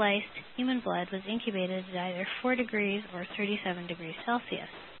whole lysed human blood was incubated at either 4 degrees or 37 degrees Celsius.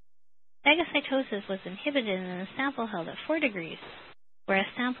 Phagocytosis was inhibited in a sample held at 4 degrees, whereas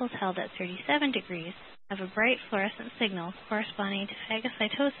samples held at 37 degrees have a bright fluorescent signal corresponding to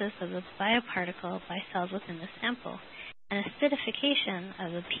phagocytosis of the bioparticle by cells within the sample and acidification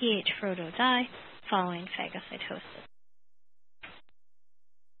of the pH Frodo dye following phagocytosis.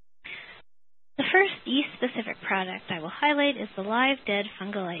 The first yeast-specific product I will highlight is the live dead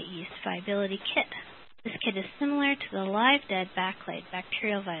fungolite yeast viability kit. This kit is similar to the live dead backlight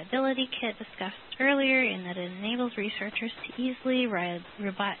bacterial viability kit discussed earlier in that it enables researchers to easily,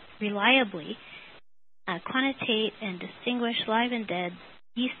 reliably quantitate and distinguish live and dead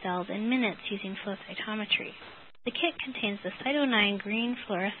yeast cells in minutes using flow cytometry. The kit contains the Cyto9 green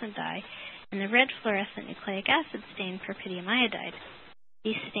fluorescent dye and the red fluorescent nucleic acid stain perpetium iodide.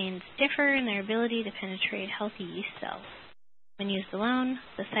 These stains differ in their ability to penetrate healthy yeast cells. When used alone,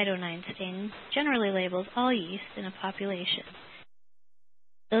 the Cyto9 stain generally labels all yeast in a population,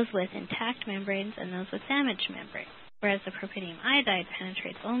 those with intact membranes and those with damaged membranes, whereas the perpetium iodide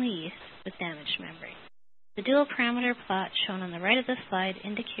penetrates only yeast with damaged membranes. The dual parameter plots shown on the right of the slide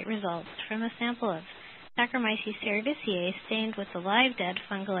indicate results from a sample of Saccharomyces cerevisiae stained with the live dead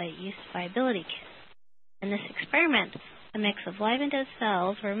fungolite yeast viability kit. In this experiment, a mix of live and dead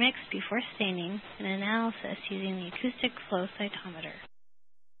cells were mixed before staining and analysis using the acoustic flow cytometer,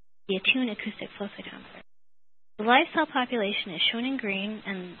 the Attune acoustic flow cytometer. The live cell population is shown in green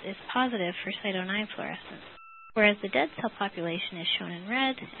and is positive for Cyto9 fluorescence, whereas the dead cell population is shown in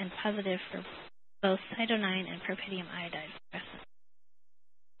red and positive for both Cyto9 and perpetium iodide fluorescence.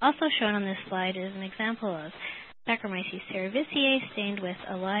 Also shown on this slide is an example of Saccharomyces cerevisiae stained with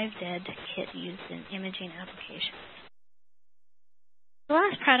a live dead kit used in imaging applications. The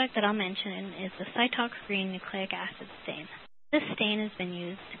last product that I'll mention is the Cytox green nucleic acid stain. This stain has been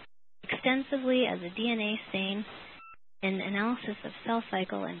used extensively as a DNA stain in analysis of cell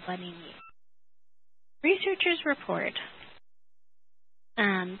cycle and budding yeast. Researchers report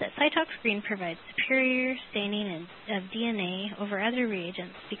that Cytox green provides superior staining of DNA over other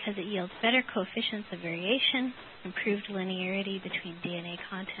reagents because it yields better coefficients of variation, improved linearity between DNA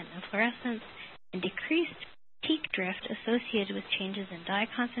content and fluorescence, and decreased peak drift associated with changes in dye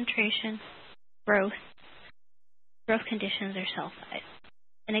concentration, growth conditions, or cell size.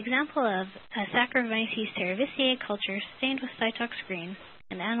 An example of a Saccharomyces cerevisiae culture stained with Cytox green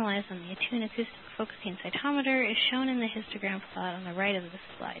and analyzed on the Attune acoustic focusing cytometer is shown in the histogram plot on the right of this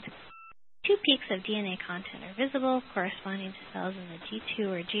slide. 2 peaks of DNA content are visible, corresponding to cells in the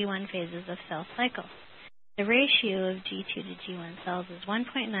G2 or G1 phases of cell cycle. The ratio of G2 to G1 cells is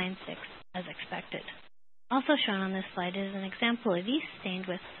 1.96 as expected. Also shown on this slide is an example of yeast stained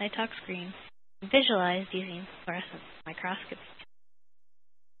with Cytox green visualized using fluorescence microscopy.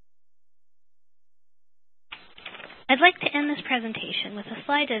 I'd like to end this presentation with a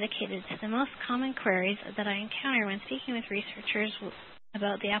slide dedicated to the most common queries that I encounter when speaking with researchers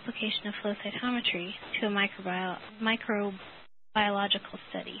about the application of flow cytometry to a microbiological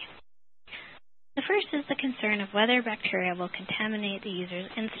study. The first is the concern of whether bacteria will contaminate the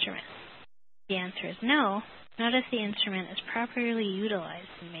user's instrument. The answer is no, not if the instrument is properly utilized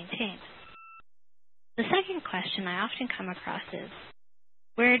and maintained. The second question I often come across is,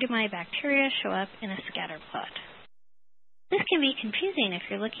 where do my bacteria show up in a scatter plot? This can be confusing if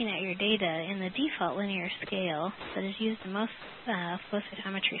you're looking at your data in the default linear scale that is used in most flow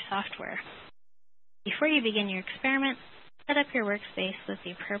cytometry software. Before you begin your experiment, set up your workspace with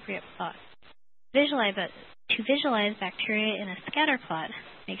the appropriate plot. Visualize To visualize bacteria in a scatter plot,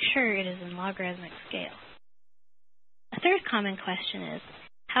 make sure it is in logarithmic scale. A third common question is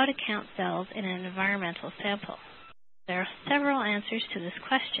how to count cells in an environmental sample. There are several answers to this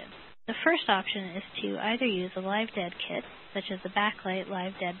question. The first option is to either use a live dead kit, such as the Backlight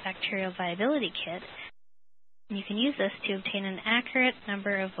Live Dead Bacterial Viability Kit. And you can use this to obtain an accurate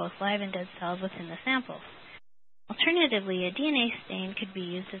number of both live and dead cells within the sample. Alternatively, a DNA stain could be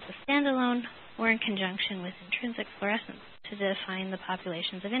used as a standalone or in conjunction with intrinsic fluorescence to define the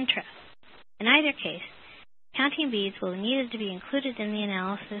populations of interest. In either case, counting beads will need to be included in the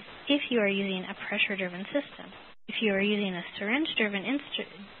analysis if you are using a pressure-driven system. If you are using a syringe-driven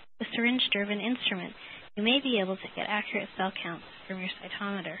instrument, you may be able to get accurate cell counts from your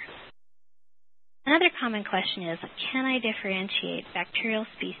cytometer. Another common question is, can I differentiate bacterial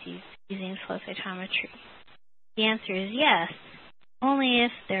species using flow cytometry? The answer is yes, only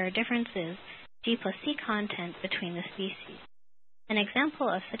if there are differences G+C content between the species. An example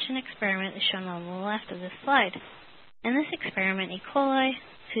of such an experiment is shown on the left of this slide. In this experiment, E. coli,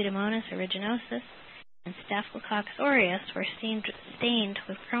 Pseudomonas aeruginosus, and Staphylococcus aureus were stained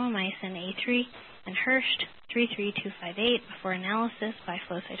with chromomycin A3 and Hurst 33258 before analysis by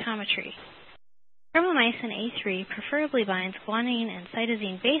flow cytometry. Chromomycin A3 preferably binds guanine and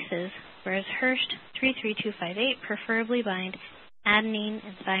cytosine bases, whereas Hurst 33258 preferably bind adenine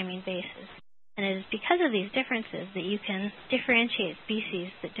and thymine bases. And it is because of these differences that you can differentiate species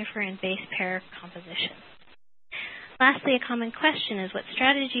that differ in base pair composition. Lastly, a common question is what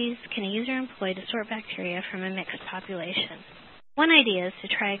strategies can a user employ to sort bacteria from a mixed population? One idea is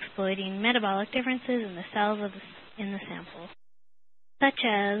to try exploiting metabolic differences in the cells in the sample, such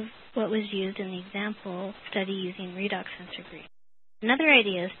as what was used in the example study using redox sensor green. Another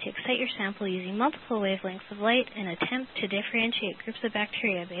idea is to excite your sample using multiple wavelengths of light and attempt to differentiate groups of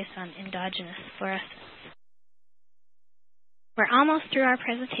bacteria based on endogenous fluorescence. We're almost through our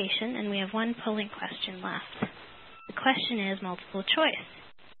presentation, and we have one polling question left. The question is multiple choice.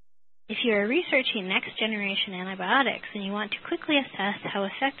 If you are researching next-generation antibiotics and you want to quickly assess how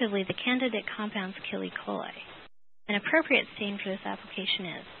effectively the candidate compounds kill E. coli, an appropriate stain for this application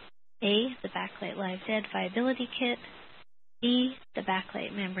is A, the Backlight Live Dead Viability Kit, B, the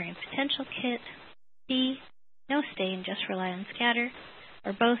Backlight Membrane Potential Kit, C, no stain, just rely on scatter,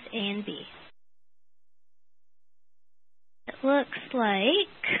 or both A and B. It looks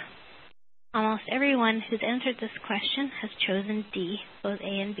like almost everyone who's answered this question has chosen D, both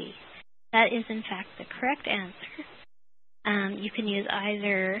A and B. That is, in fact, the correct answer. You can use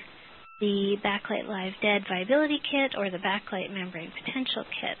either the Backlight Live Dead Viability Kit or the Backlight Membrane Potential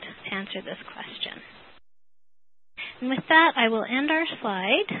Kit to answer this question. And with that, I will end our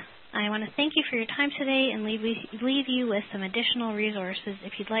slide. I want to thank you for your time today and leave you with some additional resources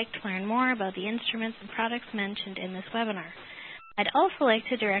if you'd like to learn more about the instruments and products mentioned in this webinar. I'd also like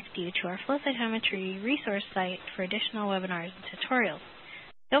to direct you to our flow cytometry resource site for additional webinars and tutorials.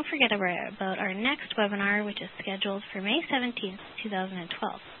 Don't forget about our next webinar, which is scheduled for May 17th,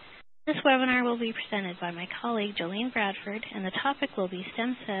 2012. This webinar will be presented by my colleague Jolene Bradford, and the topic will be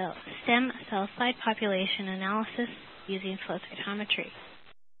stem cell side population analysis using flow cytometry.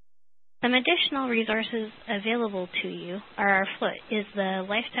 Some additional resources available to you are the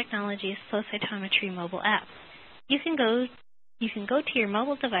Life Technologies Flow Cytometry mobile app. You can go to your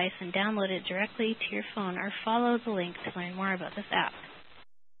mobile device and download it directly to your phone or follow the link to learn more about this app.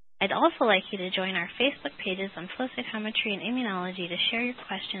 I'd also like you to join our Facebook pages on flow cytometry and immunology to share your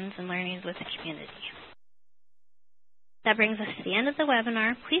questions and learnings with the community. That brings us to the end of the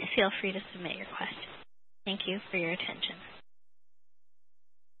webinar. Please feel free to submit your questions. Thank you for your attention.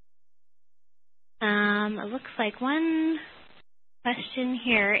 It looks like one question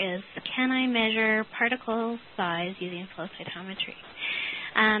here is, can I measure particle size using flow cytometry?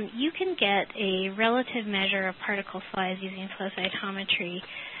 You can get a relative measure of particle size using flow cytometry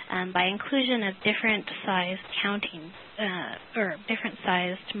by inclusion of different size counting or different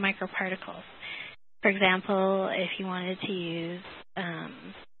sized microparticles. For example, if you wanted to use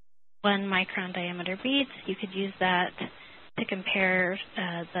 1 micron diameter beads, you could use that to compare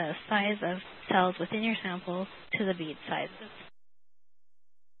the size of cells within your sample to the bead sizes.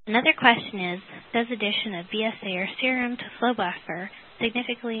 Another question is, does addition of BSA or serum to flow buffer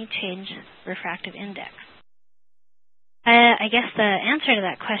significantly change refractive index? I guess the answer to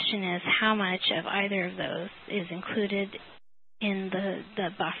that question is how much of either of those is included in the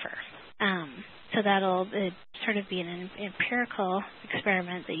buffer. So that'll sort of be an empirical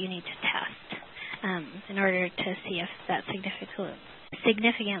experiment that you need to test in order to see if that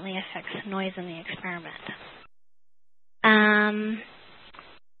significantly affects noise in the experiment.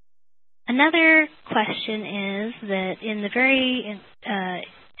 Another question is that in the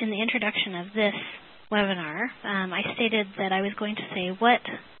introduction of this webinar, I stated that I was going to say what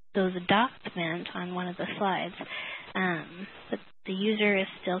those dots meant on one of the slides, but the user is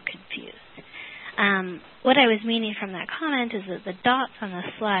still confused. What I was meaning from that comment is that the dots on the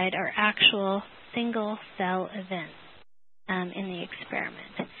slide are actual single-cell events in the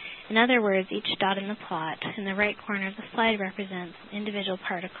experiment. In other words, each dot in the plot in the right corner of the slide represents an individual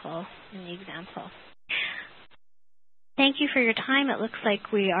particle in the example. Thank you for your time. It looks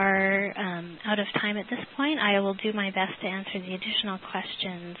like we are out of time at this point. I will do my best to answer the additional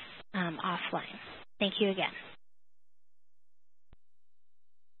questions offline. Thank you again.